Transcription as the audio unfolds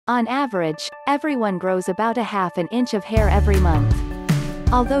On average, everyone grows about a half an inch of hair every month.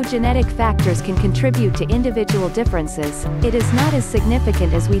 Although genetic factors can contribute to individual differences, it is not as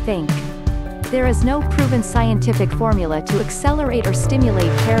significant as we think. There is no proven scientific formula to accelerate or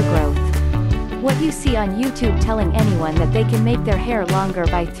stimulate hair growth. What you see on YouTube telling anyone that they can make their hair longer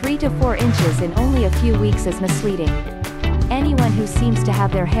by 3 to 4 inches in only a few weeks is misleading. Anyone who seems to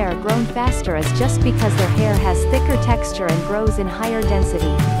have their hair grown faster is just because their hair has thicker texture and grows in higher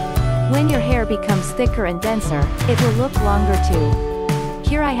density. When your hair becomes thicker and denser, it will look longer too.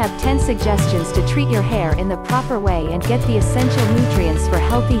 Here I have 10 suggestions to treat your hair in the proper way and get the essential nutrients for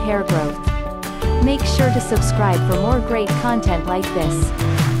healthy hair growth. Make sure to subscribe for more great content like this.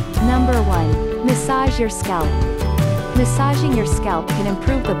 Number 1. Massage your scalp. Massaging your scalp can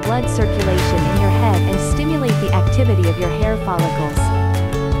improve the blood circulation in your head and stimulate the activity of your hair follicles.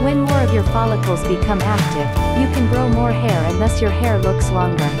 When more of your follicles become active, you can grow more hair and thus your hair looks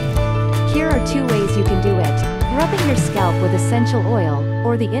longer. Here are 2 ways you can do it. Rubbing your scalp with essential oil,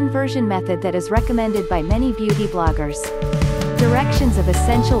 or the inversion method that is recommended by many beauty bloggers. Directions of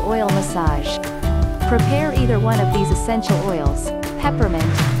essential oil massage. Prepare either one of these essential oils: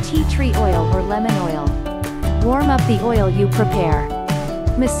 peppermint, tea tree oil or lemon oil. Warm up the oil you prepare.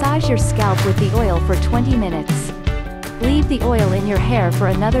 Massage your scalp with the oil for 20 minutes. Leave the oil in your hair for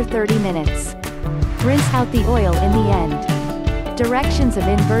another 30 minutes. Rinse out the oil in the end. Directions of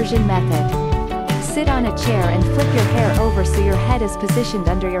inversion method. Sit on a chair and flip your hair over so your head is positioned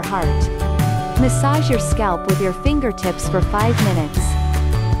under your heart. Massage your scalp with your fingertips for 5 minutes.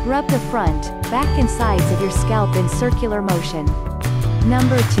 Rub the front, back and sides of your scalp in circular motion.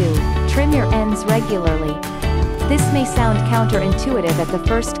 Number 2. Trim your ends regularly. This may sound counterintuitive at the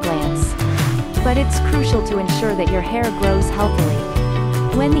first glance, but it's crucial to ensure that your hair grows healthily.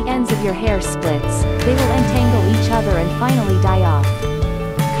 When the ends of your hair splits, they will entangle each other and finally die off.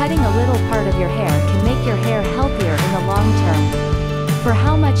 Cutting a little part of your hair can make your hair healthier in the long term. For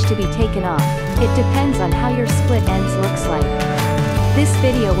how much to be taken off, it depends on how your split ends looks like. This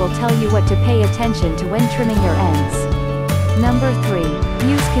video will tell you what to pay attention to when trimming your ends. Number 3.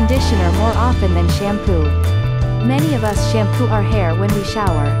 Use conditioner more often than shampoo. Many of us shampoo our hair when we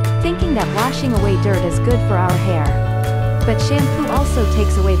shower, thinking that washing away dirt is good for our hair. But shampoo also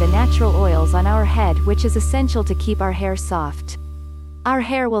takes away the natural oils on our head, which is essential to keep our hair soft. Our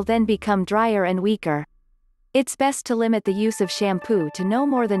hair will then become drier and weaker. It's best to limit the use of shampoo to no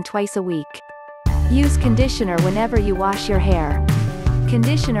more than twice a week. Use conditioner whenever you wash your hair.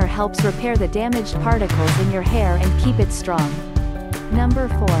 Conditioner helps repair the damaged particles in your hair and keep it strong. Number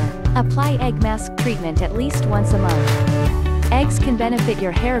 4. Apply egg mask treatment at least once a month. Eggs can benefit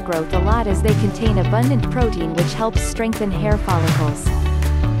your hair growth a lot as they contain abundant protein which helps strengthen hair follicles.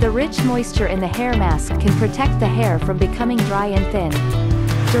 The rich moisture in the hair mask can protect the hair from becoming dry and thin.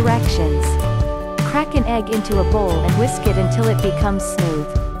 Directions. Crack an egg into a bowl and whisk it until it becomes smooth.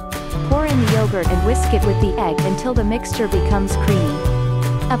 Pour in the yogurt and whisk it with the egg until the mixture becomes creamy.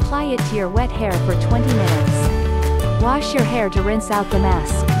 Apply it to your wet hair for 20 minutes. Wash your hair to rinse out the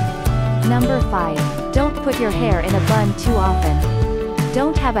mask. Number 5. Don't put your hair in a bun too often.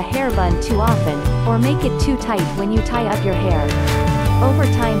 Don't have a hair bun too often, or make it too tight when you tie up your hair. Over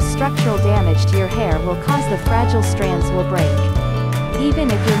time, structural damage to your hair will cause the fragile strands will break. Even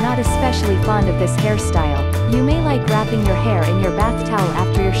if you're not especially fond of this hairstyle, you may like wrapping your hair in your bath towel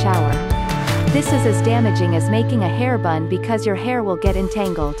after your shower. This is as damaging as making a hair bun because your hair will get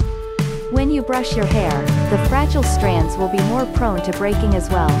entangled. When you brush your hair, the fragile strands will be more prone to breaking as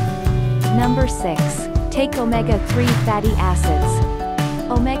well. Number 6. Take omega-3 fatty acids.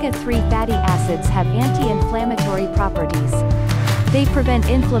 Omega-3 fatty acids have anti-inflammatory properties. They prevent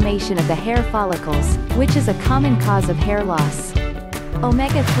inflammation of the hair follicles, which is a common cause of hair loss.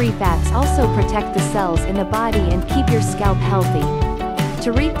 Omega-3 fats also protect the cells in the body and keep your scalp healthy.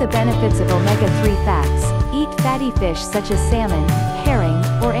 To reap the benefits of omega-3 fats, eat fatty fish such as salmon, herring,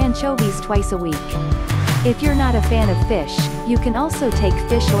 or anchovies twice a week. If you're not a fan of fish, you can also take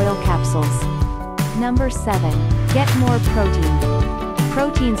fish oil capsules. Number 7. Get more protein.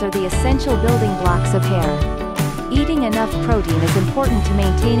 Proteins are the essential building blocks of hair. Eating enough protein is important to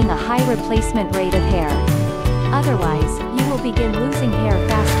maintaining a high replacement rate of hair. Otherwise, you will begin losing hair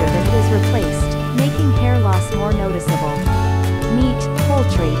faster than it is replaced, making hair loss more noticeable. Meat,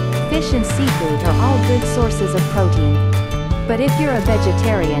 poultry, fish and seafood are all good sources of protein. But if you're a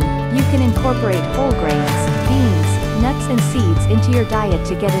vegetarian, you can incorporate whole grains, beans, nuts and seeds into your diet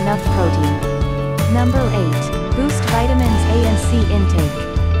to get enough protein. Number 8. Boost vitamins A and C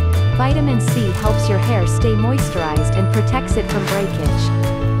intake. Vitamin C helps your hair stay moisturized and protects it from breakage.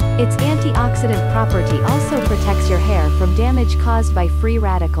 Its antioxidant property also protects your hair from damage caused by free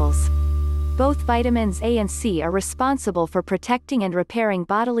radicals. Both vitamins A and C are responsible for protecting and repairing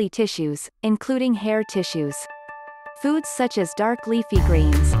bodily tissues, including hair tissues. Foods such as dark leafy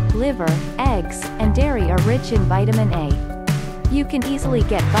greens, liver, eggs, and dairy are rich in vitamin A. You can easily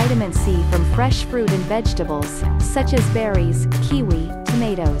get vitamin C from fresh fruit and vegetables, such as berries, kiwi,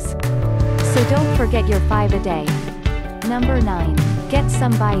 tomatoes. So don't forget your 5 a day. Number 9. Get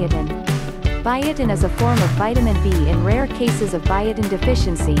some biotin. Biotin is a form of vitamin B. In rare cases of biotin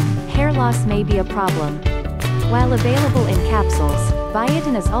deficiency, hair loss may be a problem. While available in capsules,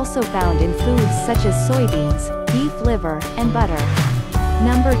 biotin is also found in foods such as soybeans, beef liver, and butter.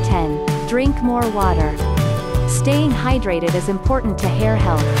 Number 10. Drink more water. Staying hydrated is important to hair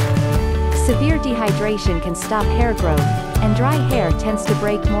health. Severe dehydration can stop hair growth, and dry hair tends to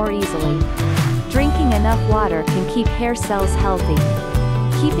break more easily. Drinking enough water can keep hair cells healthy.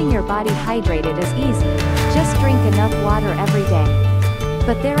 Keeping your body hydrated is easy, just drink enough water every day.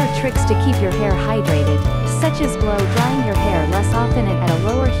 But there are tricks to keep your hair hydrated, such as blow-drying your hair less often and at a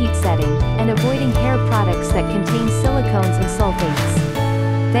lower heat setting, and avoiding hair products that contain silicones and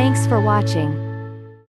sulfates. Thanks for watching.